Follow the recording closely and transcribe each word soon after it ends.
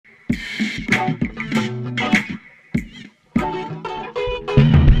Hey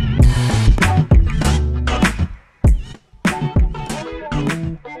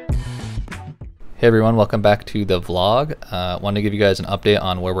everyone, welcome back to the vlog. Wanted to give you guys an update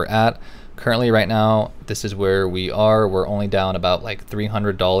on where we're at. Currently right now, this is where we are. We're only down about like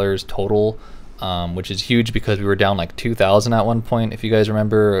 $300 total, which is huge because we were down like 2,000 at one point, if you guys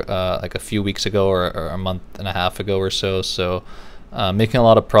remember, like a few weeks ago or a month and a half ago or so. So making a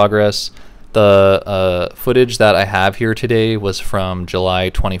lot of progress. The footage that I have here today was from July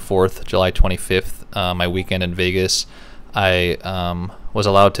 24th, July 25th, my weekend in Vegas. I was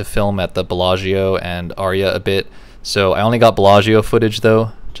allowed to film at the Bellagio and Aria a bit, so I only got Bellagio footage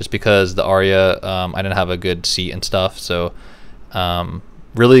though, just because the Aria I didn't have a good seat and stuff. So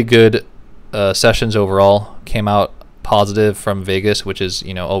really good sessions overall. Came out positive from Vegas, which is,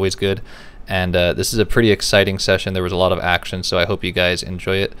 you know, always good. And this is a pretty exciting session. There was a lot of action, so I hope you guys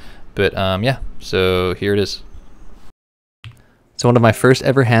enjoy it. But yeah, so here it is. So one of my first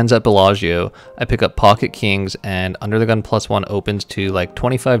ever hands at Bellagio, I pick up pocket kings and under the gun +1 opens to like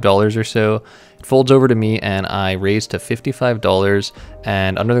 $25 or so. It folds over to me and I raise to $55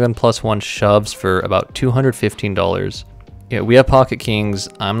 and under the gun +1 shoves for about $215. Yeah, we have pocket kings.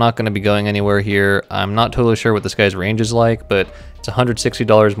 I'm not going to be going anywhere here. I'm not totally sure what this guy's range is like, but it's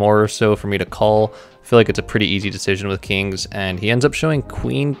 $160 more or so for me to call. I feel like it's a pretty easy decision with kings, and he ends up showing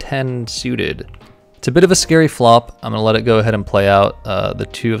queen 10 suited. It's a bit of a scary flop. I'm gonna let it go ahead and play out. The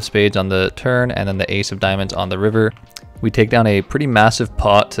 2 of spades on the turn and then the ace of diamonds on the river. We take down a pretty massive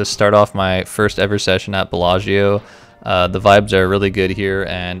pot to start off my first ever session at Bellagio. The vibes are really good here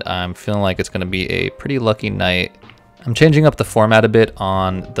and I'm feeling like it's gonna be a pretty lucky night. I'm changing up the format a bit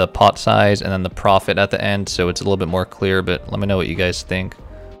on the pot size and then the profit at the end, so it's a little bit more clear, but let me know what you guys think.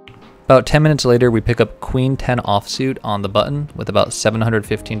 About 10 minutes later, we pick up queen 10 offsuit on the button with about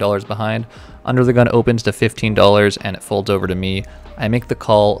 $715 behind. Under the gun opens to $15 and it folds over to me. I make the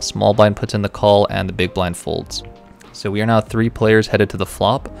call, small blind puts in the call, and the big blind folds. So we are now 3 players headed to the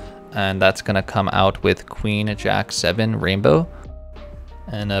flop, and that's gonna come out with queen jack 7 rainbow.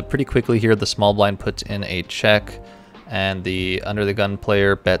 And pretty quickly here, the small blind puts in a check and the under the gun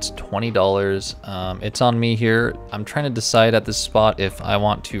player bets $20. It's on me here. I'm trying to decide at this spot if I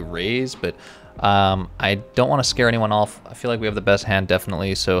want to raise, but I don't want to scare anyone off. I feel like we have the best hand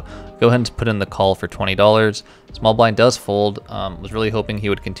definitely, so go ahead and put in the call for $20. Small blind does fold. Was really hoping he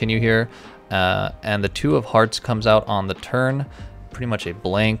would continue here, and the 2 of hearts comes out on the turn. Pretty much a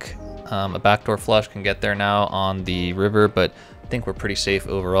blank. A backdoor flush can get there now on the river, but I think we're pretty safe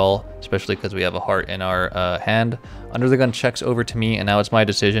overall, especially because we have a heart in our hand. Under the gun checks over to me, and now it's my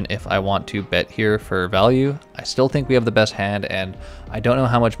decision if I want to bet here for value. I still think we have the best hand, and I don't know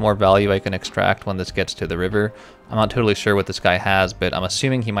how much more value I can extract when this gets to the river. I'm not totally sure what this guy has, but I'm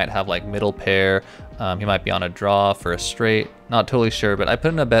assuming he might have like middle pair. He might be on a draw for a straight. Not totally sure, but I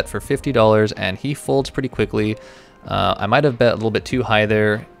put in a bet for $50, and he folds pretty quickly. I might have bet a little bit too high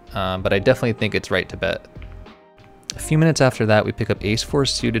there, but I definitely think it's right to bet. A few minutes after that, we pick up ace 4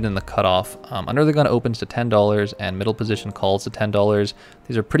 suited in the cutoff. Under the gun opens to $10 and middle position calls to $10.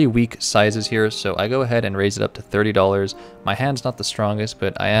 These are pretty weak sizes here, so I go ahead and raise it up to $30. My hand's not the strongest,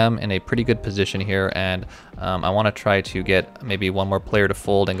 but I am in a pretty good position here, and I want to try to get maybe one more player to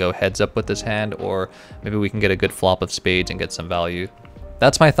fold and go heads up with this hand, or maybe we can get a good flop of spades and get some value.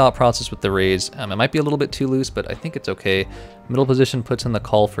 That's my thought process with the raise. It might be a little bit too loose, but I think it's okay. Middle position puts in the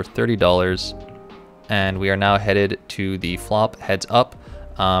call for $30. And we are now headed to the flop, heads up.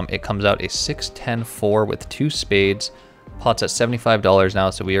 It comes out a 6-10-4 with 2 spades. Pot's at $75 now,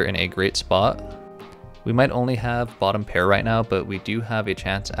 so we are in a great spot. We might only have bottom pair right now, but we do have a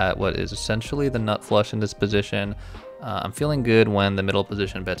chance at what is essentially the nut flush in this position. I'm feeling good when the middle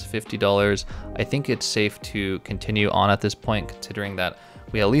position bets $50. I think it's safe to continue on at this point, considering that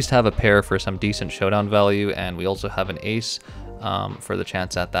we at least have a pair for some decent showdown value, and we also have an ace for the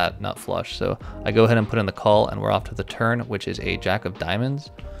chance at that nut flush. So I go ahead and put in the call, and we're off to the turn, which is a jack of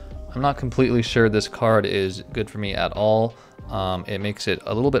diamonds. I'm not completely sure this card is good for me at all. It makes it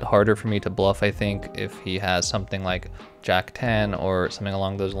a little bit harder for me to bluff, I think, if he has something like jack 10 or something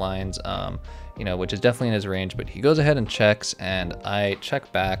along those lines, you know, which is definitely in his range. But he goes ahead and checks, and I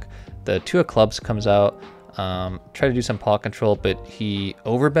check back. The 2 of clubs comes out. Try to do some pot control, but he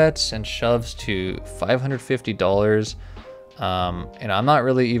overbets and shoves to $550. And I'm not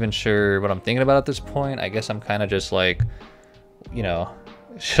really even sure what I'm thinking about at this point. I guess I'm kind of just like, you know,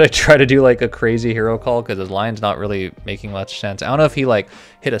 should I try to do like a crazy hero call, because his line's not really making much sense. I don't know if he like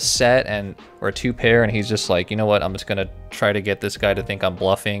hit a set and or a 2 pair and he's just like, you know what, I'm just gonna try to get this guy to think I'm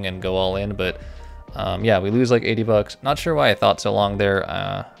bluffing and go all in. But Yeah, we lose like 80 bucks. Not sure why I thought so long there.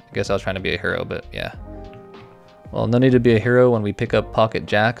 I guess I was trying to be a hero, but yeah. Well, no need to be a hero when we pick up pocket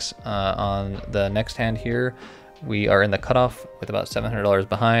jacks. On the next hand here, we are in the cutoff with about $700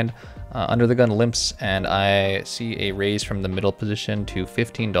 behind. Under the gun limps, and I see a raise from the middle position to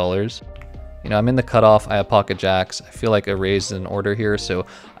 $15. You know, I'm in the cutoff, I have pocket jacks. I feel like a raise is in order here, so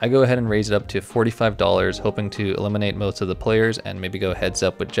I go ahead and raise it up to $45, hoping to eliminate most of the players and maybe go heads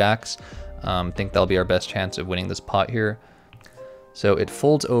up with jacks. Think that'll be our best chance of winning this pot here. So it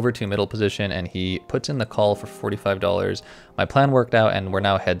folds over to middle position and he puts in the call for $45. My plan worked out and we're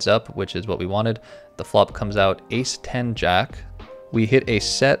now heads up, which is what we wanted. The flop comes out ace 10 jack. We hit a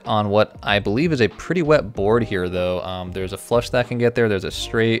set on what I believe is a pretty wet board here though. There's a flush that can get there, there's a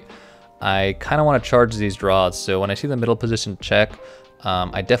straight. I kind of want to charge these draws, so when I see the middle position check,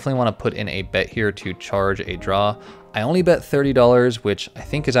 I definitely want to put in a bet here to charge a draw. I only bet $30, which I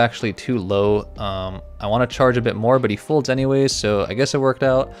think is actually too low. I want to charge a bit more, but he folds anyways, so I guess it worked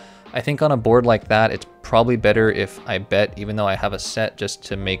out. I think on a board like that, it's probably better if I bet, even though I have a set, just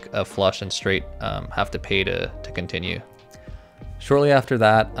to make a flush and straight have to pay to continue. Shortly after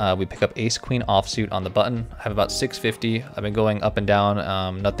that, we pick up ace queen offsuit on the button. I have about 650. I've been going up and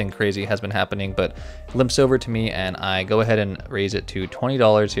down. Nothing crazy has been happening, but it limps over to me and I go ahead and raise it to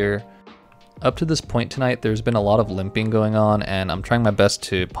 $20 here. Up to this point tonight, there's been a lot of limping going on and I'm trying my best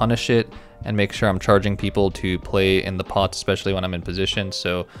to punish it and make sure I'm charging people to play in the pots, especially when I'm in position.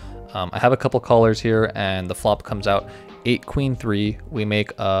 So I have a couple callers here and the flop comes out 8 queen 3. We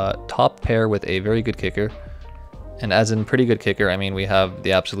make a top pair with a very good kicker. And as in pretty good kicker, I mean, we have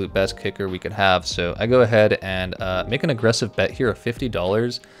the absolute best kicker we could have. So I go ahead and make an aggressive bet here of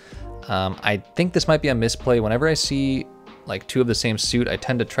 $50. I think this might be a misplay. Whenever I see like two of the same suit, I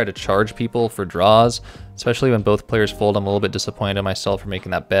tend to try to charge people for draws, especially when both players fold. I'm a little bit disappointed in myself for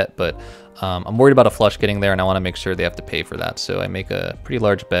making that bet, but I'm worried about a flush getting there and I want to make sure they have to pay for that. So I make a pretty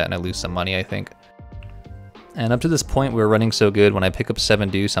large bet and I lose some money, I think. And up to this point, we were running so good. When I pick up 7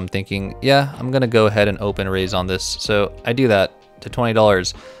 deuce, I'm thinking, yeah, I'm going to go ahead and open raise on this. So I do that to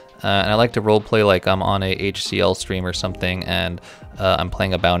 $20. And I like to role play like I'm on a HCL stream or something and I'm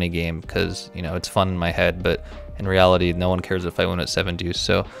playing a bounty game because, you know, it's fun in my head. But in reality, no one cares if I win at 7 deuce.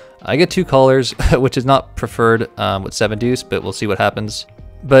 So I get 2 callers, which is not preferred with 7 deuce, but we'll see what happens.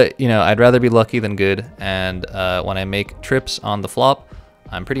 But, you know, I'd rather be lucky than good. And when I make trips on the flop,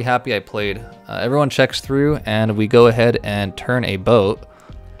 I'm pretty happy I played. Everyone checks through and we go ahead and turn a boat.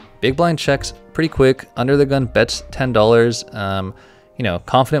 Big blind checks pretty quick. Under the gun bets $10. You know,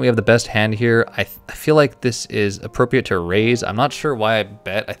 confident we have the best hand here. I feel like this is appropriate to raise. I'm not sure why I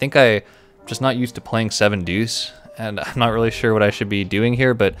bet. I think I'm just not used to playing 7 deuce and I'm not really sure what I should be doing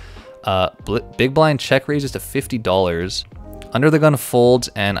here, but big blind check raises to $50. Under the gun folds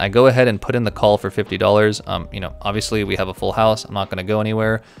and I go ahead and put in the call for $50. You know, obviously we have a full house. I'm not going to go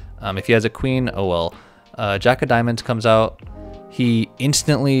anywhere. If he has a queen, oh well. Jack of diamonds comes out. He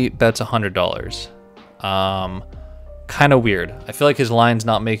instantly bets $100. Kind of weird. I feel like his line's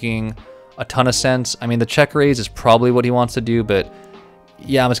not making a ton of sense. I mean, the check raise is probably what he wants to do, but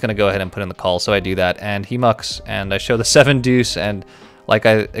yeah, I'm just going to go ahead and put in the call. So I do that and he mucks and I show the 7 deuce and like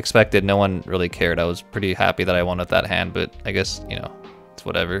I expected, no one really cared. I was pretty happy that I won with that hand, but I guess, you know, it's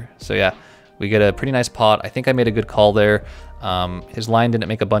whatever. So yeah, we get a pretty nice pot. I think I made a good call there. His line didn't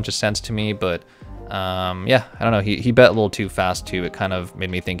make a bunch of sense to me, but yeah, I don't know. He bet a little too fast too. It kind of made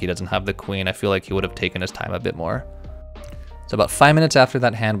me think he doesn't have the queen. I feel like he would have taken his time a bit more. So about 5 minutes after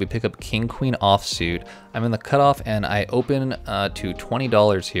that hand, we pick up king queen offsuit. I'm in the cutoff and I open to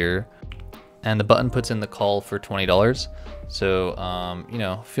 $20 here. And the button puts in the call for $20. So, you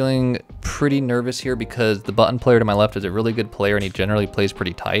know, feeling pretty nervous here because the button player to my left is a really good player and he generally plays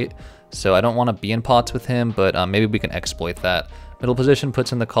pretty tight. So I don't want to be in pots with him, but maybe we can exploit that. Middle position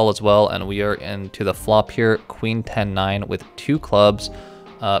puts in the call as well, and we are into the flop here, queen 10-9 with 2 clubs.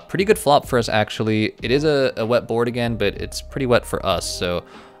 Pretty good flop for us, actually. It is a wet board again, but it's pretty wet for us, so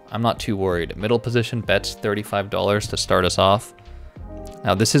I'm not too worried. Middle position bets $35 to start us off.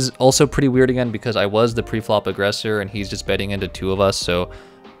 Now this is also pretty weird again because I was the pre-flop aggressor and he's just betting into 2 of us, so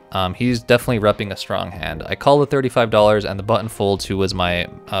he's definitely repping a strong hand. I call the $35 and the button folds, who was my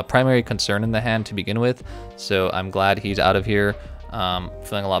primary concern in the hand to begin with, so I'm glad he's out of here.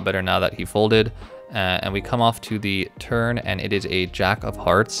 Feeling a lot better now that he folded. And we come off to the turn and it is a jack of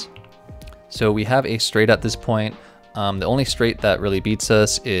hearts. So we have a straight at this point. The only straight that really beats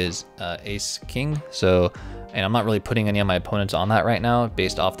us is ace king. So and I'm not really putting any of my opponents on that right now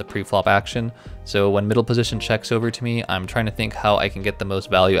based off the pre-flop action. So when middle position checks over to me, I'm trying to think how I can get the most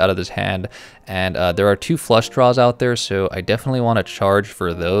value out of this hand, and there are 2 flush draws out there, so I definitely want to charge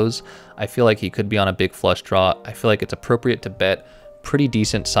for those. I feel like he could be on a big flush draw. I feel like it's appropriate to bet pretty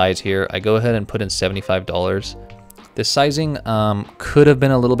decent size here. I go ahead and put in $75. This sizing could have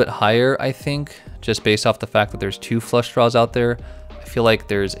been a little bit higher, I think, just based off the fact that there's 2 flush draws out there. I feel like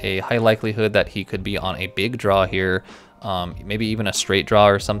there's a high likelihood that he could be on a big draw here, maybe even a straight draw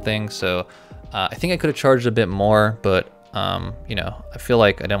or something. So I think I could have charged a bit more, but you know, I feel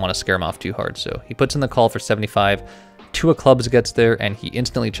like I didn't want to scare him off too hard. So he puts in the call for 75. 2 of clubs gets there, and he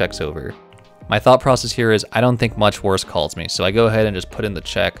instantly checks over. My thought process here is I don't think much worse calls me, so I go ahead and just put in the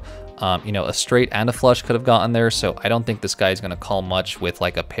check. You know, a straight and a flush could have gotten there, so I don't think this guy's gonna call much with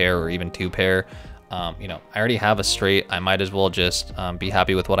like a pair or even 2 pair. You know, I already have a straight. I might as well just be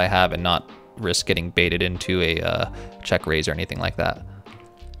happy with what I have and not risk getting baited into a check raise or anything like that.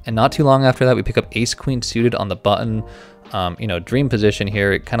 And not too long after that, we pick up ace queen suited on the button. You know, dream position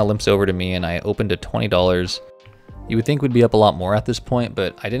here. It kind of limps over to me, and I opened to $20. You would think we'd be up a lot more at this point,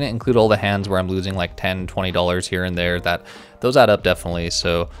 but I didn't include all the hands where I'm losing like $10, $20 here and there. Those add up definitely,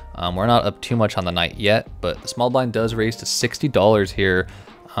 so we're not up too much on the night yet, but the small blind does raise to $60 here.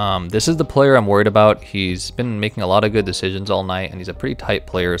 This is the player I'm worried about. He's been making a lot of good decisions all night, and he's a pretty tight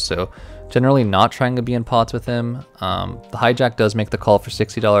player, so generally not trying to be in pots with him. The hijack does make the call for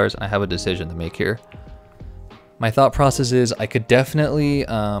 $60, and I have a decision to make here. My thought process is I could definitely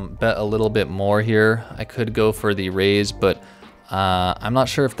bet a little bit more here. I could go for the raise, but I'm not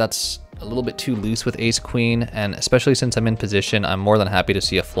sure if that's a little bit too loose with ace queen, and especially since I'm in position, I'm more than happy to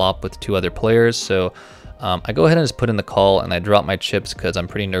see a flop with 2 other players. So I go ahead and just put in the call, and I drop my chips because I'm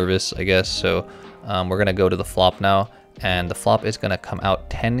pretty nervous, I guess. So we're gonna go to the flop now, and the flop is gonna come out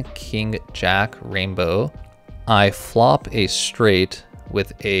 10 king jack rainbow. I flop a straight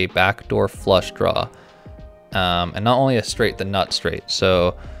with a backdoor flush draw. And not only a straight, the nut straight.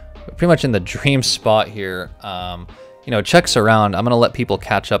 So pretty much in the dream spot here. You know, checks around. I'm going to let people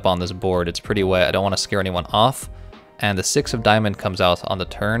catch up on this board. It's pretty wet. I don't want to scare anyone off. And the 6 of diamond comes out on the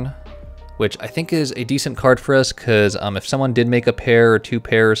turn, which I think is a decent card for us because if someone did make a pair or 2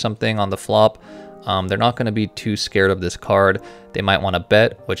 pair or something on the flop, they're not going to be too scared of this card. They might want to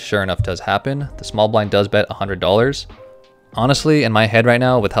bet, which sure enough does happen. The small blind does bet $100. Honestly, in my head right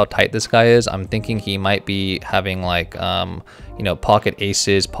now, with how tight this guy is, I'm thinking he might be having like, you know, pocket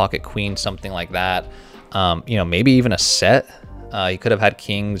aces, pocket queens, something like that. You know, maybe even a set. He could have had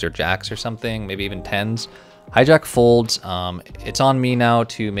kings or jacks or something, maybe even 10s. Hijack folds. It's on me now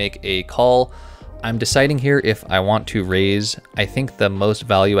to make a call. I'm deciding here if I want to raise. I think the most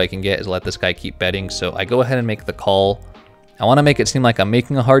value I can get is let this guy keep betting, so I go ahead and make the call. I want to make it seem like I'm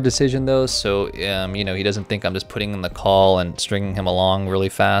making a hard decision though, so you know, he doesn't think I'm just putting in the call and stringing him along really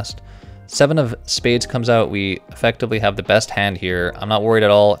fast. 7 of spades comes out. We effectively have the best hand here. I'm not worried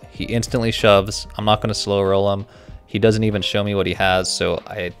at all. He instantly shoves. I'm not going to slow roll him. He doesn't even show me what he has, so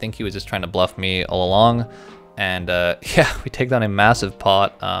I think he was just trying to bluff me all along. And yeah, we take down a massive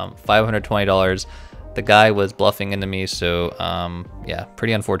pot, $520. The guy was bluffing into me, so yeah,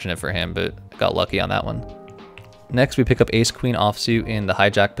 pretty unfortunate for him, but got lucky on that one. Next, we pick up ace queen offsuit in the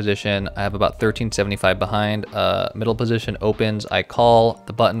hijack position. I have about 1375 behind. Middle position opens. I call.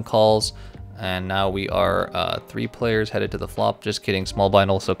 The button calls. And now we are 3 players headed to the flop. Just kidding. Small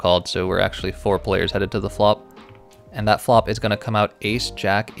blind also called. So we're actually 4 players headed to the flop. And that flop is going to come out ace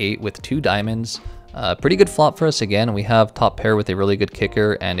jack 8 with 2 diamonds. Pretty good flop for us again. We have top pair with a really good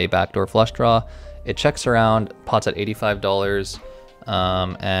kicker and a backdoor flush draw. It checks around. Pot's at $85.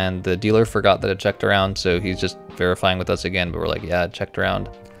 And the dealer forgot that it checked around, so he's just verifying with us again, but we're like, yeah, it checked around.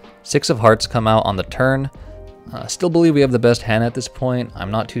 6 of hearts come out on the turn. Still believe we have the best hand at this point.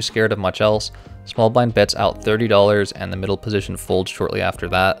 I'm not too scared of much else. Small blind bets out $30, and the middle position folds shortly after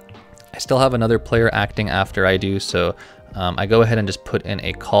that. I still have another player acting after I do, so I go ahead and just put in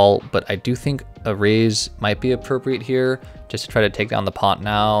a call, but I do think a raise might be appropriate here, just to try to take down the pot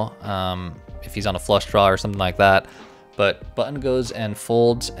now, if he's on a flush draw or something like that. But button goes and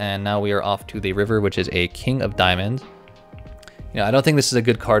folds, and now we are off to the river, which is a king of diamonds. You know, I don't think this is a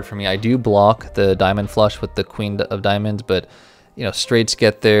good card for me. I do block the diamond flush with the queen of diamonds, but you know, straights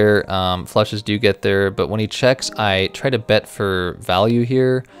get there, flushes do get there. But when he checks, I try to bet for value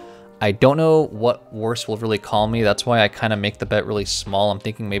here. I don't know what worse will really call me. That's why I kind of make the bet really small. I'm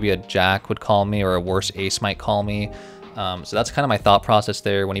thinking maybe a jack would call me, or a worse ace might call me. So that's kind of my thought process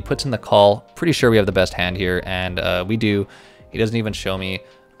there. When he puts in the call, pretty sure we have the best hand here, and we do. He doesn't even show me.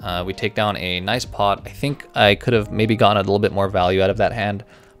 We take down a nice pot. I think I could have maybe gotten a little bit more value out of that hand,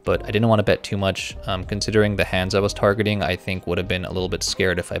 but I didn't want to bet too much. Considering the hands I was targeting, I think would have been a little bit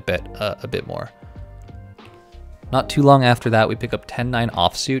scared if I bet a bit more. Not too long after that, we pick up 10-9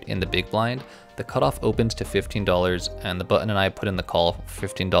 offsuit in the big blind. The cutoff opens to $15, and the button and I put in the call for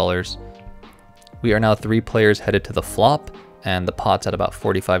 $15. We are now 3 players headed to the flop, and the pot's at about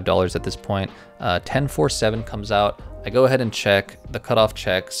 $45 at this point. 10-4-7 comes out. I go ahead and check. The cutoff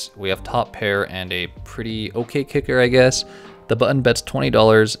checks. We have top pair and a pretty okay kicker, I guess. The button bets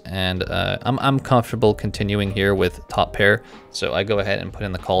 $20, and I'm comfortable continuing here with top pair, so I go ahead and put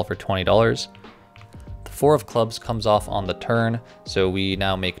in the call for $20. 4 of clubs comes off on the turn, so we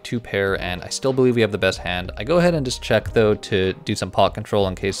now make 2 pair, and I still believe we have the best hand. I go ahead and just check though to do some pot control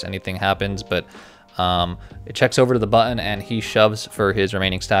in case anything happens, but it checks over to the button and he shoves for his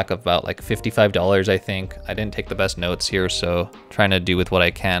remaining stack of about like $55, I think. I didn't take the best notes here, so trying to do with what I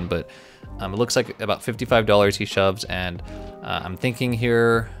can, but it looks like about $55 he shoves, and I'm thinking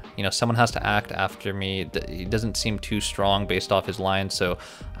here, you know, someone has to act after me. He doesn't seem too strong based off his line, so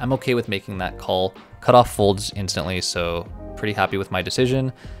I'm okay with making that call. Cutoff folds instantly, so pretty happy with my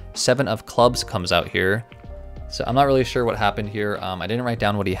decision. 7 of clubs comes out here. So I'm not really sure what happened here. I didn't write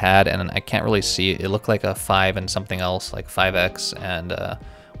down what he had, and I can't really see. It looked like a 5 and something else, like 5x, and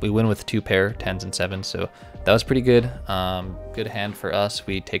we win with 2 pair, 10s and 7s, so that was pretty good. Good hand for us.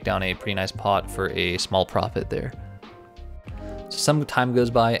 We take down a pretty nice pot for a small profit there. So some time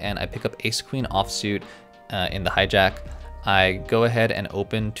goes by, and I pick up ace-queen offsuit in the hijack. I go ahead and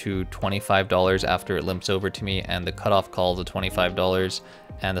open to $25 after it limps over to me, and the cutoff calls at $25,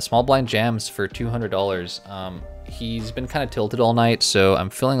 and the small blind jams for $200. He's been kind of tilted all night, so I'm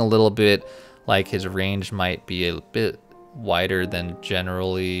feeling a little bit like his range might be a bit wider than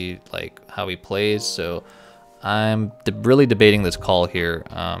generally like how he plays, so I'm really debating this call here,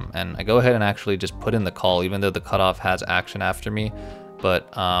 and I go ahead and actually just put in the call even though the cutoff has action after me, but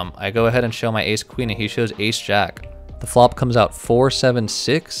I go ahead and show my ace queen, and he shows ace jack. The flop comes out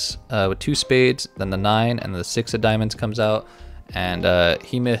 4-7-6 with 2 spades, then the 9, and the 6 of diamonds comes out, and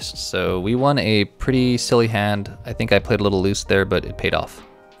he missed. So we won a pretty silly hand. I think I played a little loose there, but it paid off.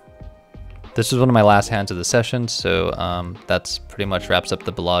 This was one of my last hands of the session, so that's pretty much wraps up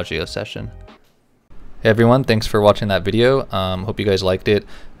the Bellagio session. Hey everyone, thanks for watching that video. Hope you guys liked it.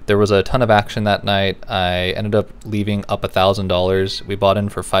 There was a ton of action that night. I ended up leaving up $1,000. We bought in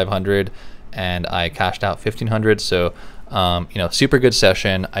for $500. And I cashed out $1,500, so you know, super good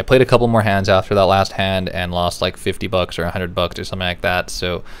session. I played a couple more hands after that last hand and lost like $50 or $100 or something like that.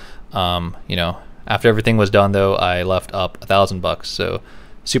 So you know, after everything was done though, I left up $1,000, so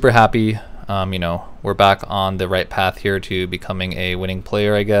super happy. You know, we're back on the right path here to becoming a winning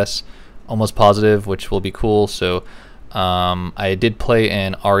player, I guess, almost positive, which will be cool. So I did play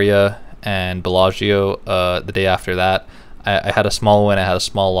in Aria and Bellagio the day after that. I had a small win, I had a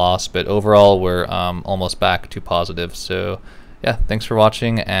small loss, but overall we're almost back to positive. So yeah, thanks for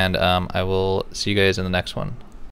watching, and I will see you guys in the next one.